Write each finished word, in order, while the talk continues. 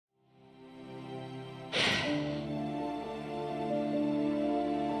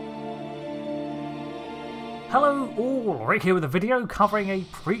Hello all, Rick here with a video covering a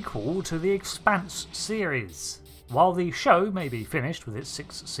prequel to the Expanse series. While the show may be finished with its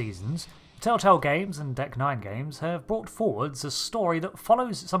 6 seasons, Telltale Games and Deck 9 Games have brought forwards a story that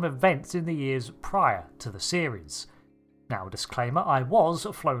follows some events in the years prior to the series. Now, disclaimer, I was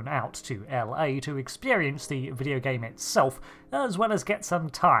flown out to LA to experience the video game itself, as well as get some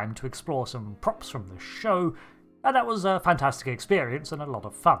time to explore some props from the show, and that was a fantastic experience and a lot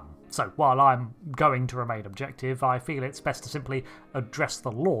of fun. So while I'm going to remain objective, I feel it's best to simply address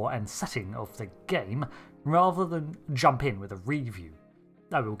the lore and setting of the game, rather than jump in with a review.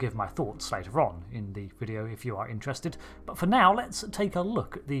 I will give my thoughts later on in the video if you are interested, but for now let's take a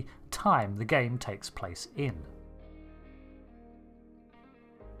look at the time the game takes place in.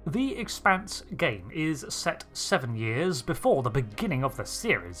 The Expanse game is set 7 years before the beginning of the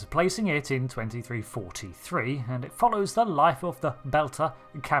series, placing it in 2343, and it follows the life of the belter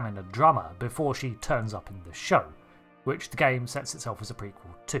Kamina drummer before she turns up in the show, which the game sets itself as a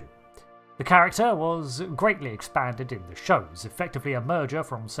prequel to. The character was greatly expanded in the shows, effectively a merger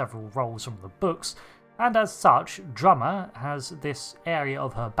from several roles from the books, and as such, Drummer has this area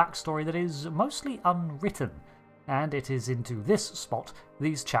of her backstory that is mostly unwritten, and it is into this spot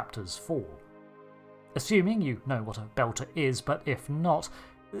these chapters fall. Assuming you know what a belter is, but if not,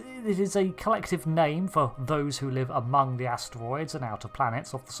 it is a collective name for those who live among the asteroids and outer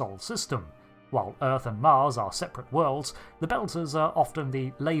planets of the solar system. While Earth and Mars are separate worlds, the belters are often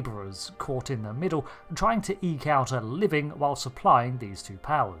the labourers caught in the middle, trying to eke out a living while supplying these two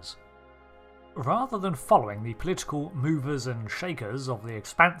powers. Rather than following the political movers and shakers of the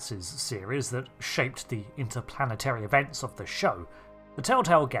Expanses series that shaped the interplanetary events of the show, the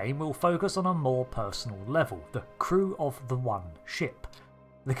Telltale game will focus on a more personal level, the crew of the one ship.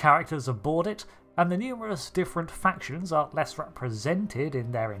 The characters aboard it, and the numerous different factions are less represented in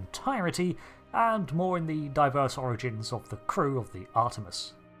their entirety, and more in the diverse origins of the crew of the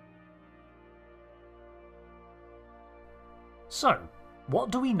Artemis. So,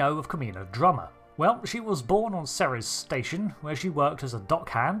 what do we know of Kamina Drummer? Well, she was born on Ceres Station, where she worked as a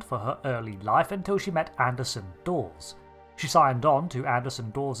dockhand for her early life until she met Anderson Dawes. She signed on to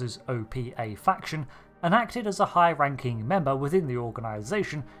Anderson Dawes' OPA faction and acted as a high-ranking member within the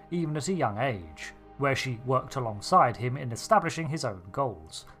organisation even at a young age, where she worked alongside him in establishing his own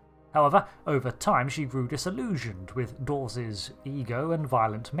goals. However, over time she grew disillusioned with Dawes' ego and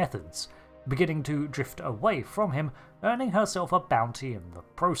violent methods, beginning to drift away from him, earning herself a bounty in the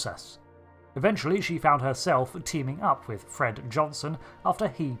process. Eventually she found herself teaming up with Fred Johnson after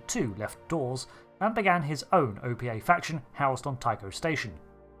he too left Dawes and began his own OPA faction housed on Tycho Station.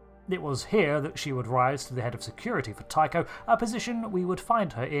 It was here that she would rise to the head of security for Tycho, a position we would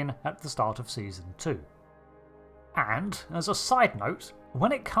find her in at the start of Season 2. And, as a side note,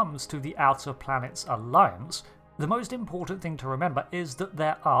 when it comes to the Outer Planets Alliance, the most important thing to remember is that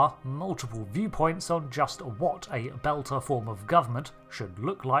there are multiple viewpoints on just what a belter form of government should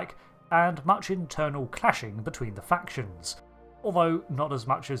look like, and much internal clashing between the factions, although not as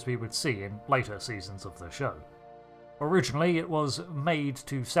much as we would see in later seasons of the show. Originally, it was made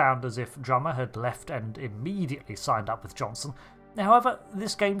to sound as if Drummer had left and immediately signed up with Johnson. However,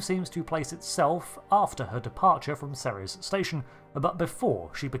 this game seems to place itself after her departure from Ceres Station, but before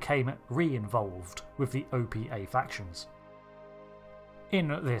she became re-involved with the OPA factions.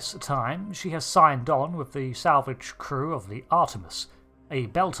 In this time, she has signed on with the salvage crew of the Artemis, a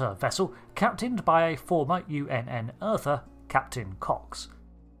belter vessel captained by a former UNN Earther, Captain Cox.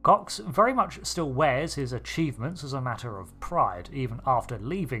 Cox very much still wears his achievements as a matter of pride, even after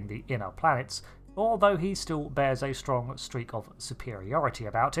leaving the inner planets, although he still bears a strong streak of superiority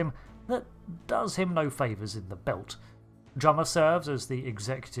about him that does him no favours in the belt. Drummer serves as the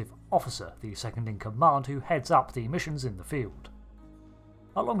executive officer, the second in command who heads up the missions in the field.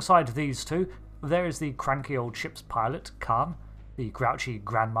 Alongside these two, there is the cranky old ship's pilot, Khan, the grouchy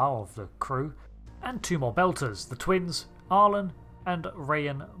grandma of the crew, and 2 more belters, the twins, Arlen and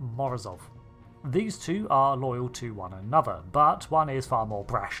Rayan Morozov. These two are loyal to one another, but one is far more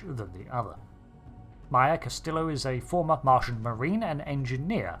brash than the other. Maya Castillo is a former Martian Marine and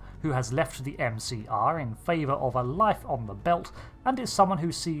engineer who has left the MCR in favour of a life on the belt and is someone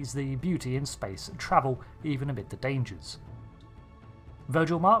who sees the beauty in space travel even amid the dangers.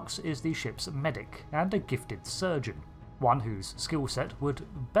 Virgil Marks is the ship's medic and a gifted surgeon, one whose skill set would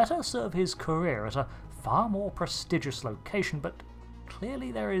better serve his career at a far more prestigious location, but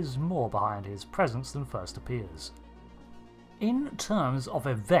clearly there is more behind his presence than first appears. In terms of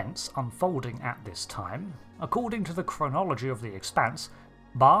events unfolding at this time, according to the chronology of the Expanse,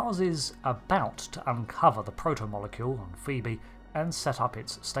 Mars is about to uncover the protomolecule on Phoebe and set up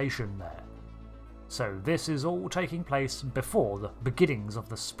its station there. So this is all taking place before the beginnings of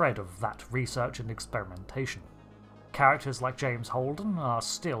the spread of that research and experimentation. Characters like James Holden are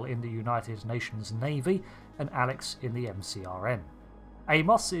still in the United Nations Navy, and Alex in the MCRN.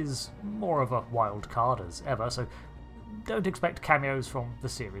 Amos is more of a wild card as ever, so don't expect cameos from the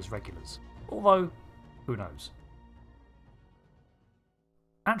series regulars. Although, who knows?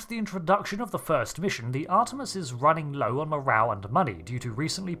 At the introduction of the first mission, the Artemis is running low on morale and money due to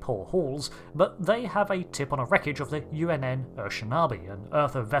recently poor hauls, but they have a tip on a wreckage of the UNN Urshanabi, an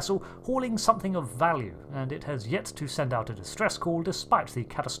Earther vessel hauling something of value, and it has yet to send out a distress call despite the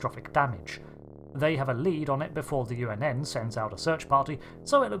catastrophic damage. They have a lead on it before the UNN sends out a search party,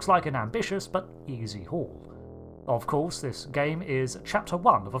 so it looks like an ambitious but easy haul. Of course, this game is Chapter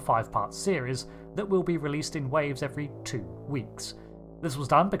 1 of a 5-part series that will be released in waves every 2 weeks. This was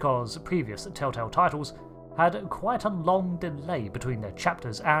done because previous Telltale titles had quite a long delay between their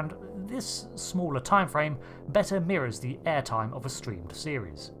chapters, and this smaller time frame better mirrors the airtime of a streamed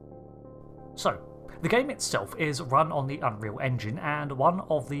series. So, the game itself is run on the Unreal Engine and one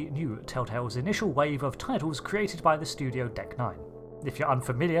of the new Telltale's initial wave of titles created by the studio Deck 9. If you're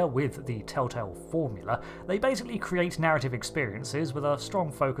unfamiliar with the Telltale formula, they basically create narrative experiences with a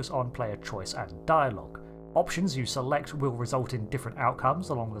strong focus on player choice and dialogue. Options you select will result in different outcomes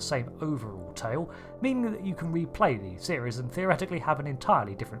along the same overall tale, meaning that you can replay the series and theoretically have an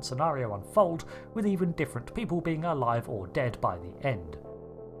entirely different scenario unfold, with even different people being alive or dead by the end.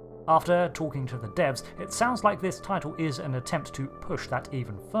 After talking to the devs, it sounds like this title is an attempt to push that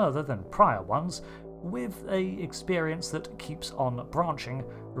even further than prior ones, with an experience that keeps on branching,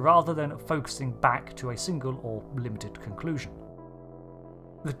 rather than focusing back to a single or limited conclusion.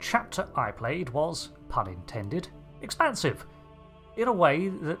 The chapter I played was, pun intended, expansive, in a way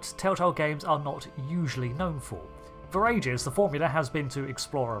that Telltale games are not usually known for. For ages, the formula has been to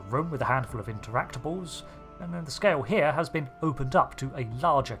explore a room with a handful of interactables, and then the scale here has been opened up to a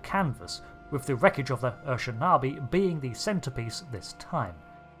larger canvas, with the wreckage of the Urshanabi being the centrepiece this time.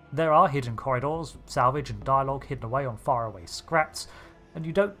 There are hidden corridors, salvage and dialogue hidden away on faraway scraps, and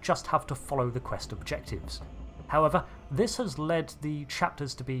you don't just have to follow the quest objectives. However, this has led the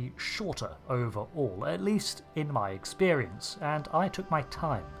chapters to be shorter overall, at least in my experience, and I took my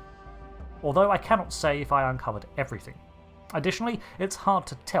time. Although I cannot say if I uncovered everything. Additionally, it's hard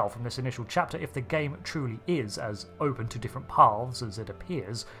to tell from this initial chapter if the game truly is as open to different paths as it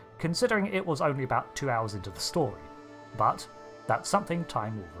appears, considering it was only about 2 hours into the story. But that's something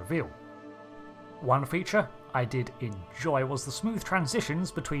time will reveal. One feature I did enjoy was the smooth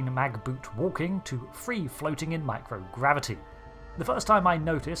transitions between mag-boot walking to free floating in microgravity. The first time I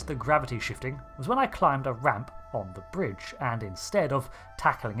noticed the gravity shifting was when I climbed a ramp on the bridge, and instead of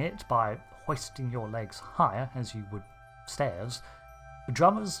tackling it by hoisting your legs higher as you would stairs, the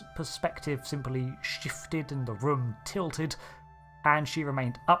drummer's perspective simply shifted and the room tilted, and she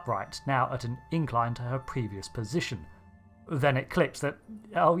remained upright, now at an incline to her previous position. Then it clicked that,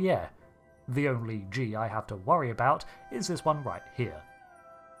 oh yeah, the only G I have to worry about is this one right here.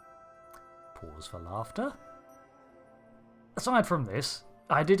 Pause for laughter. Aside from this,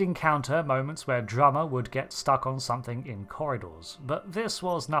 I did encounter moments where Drummer would get stuck on something in corridors, but this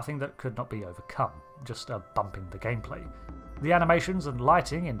was nothing that could not be overcome, just a bump in the gameplay. The animations and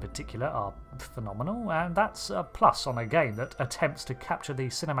lighting in particular are phenomenal, and that's a plus on a game that attempts to capture the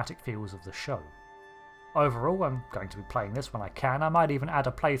cinematic feels of the show. Overall, I'm going to be playing this when I can. I might even add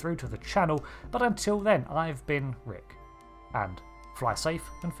a playthrough to the channel, but until then, I've been Rick. And fly safe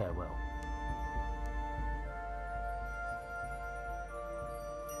and farewell.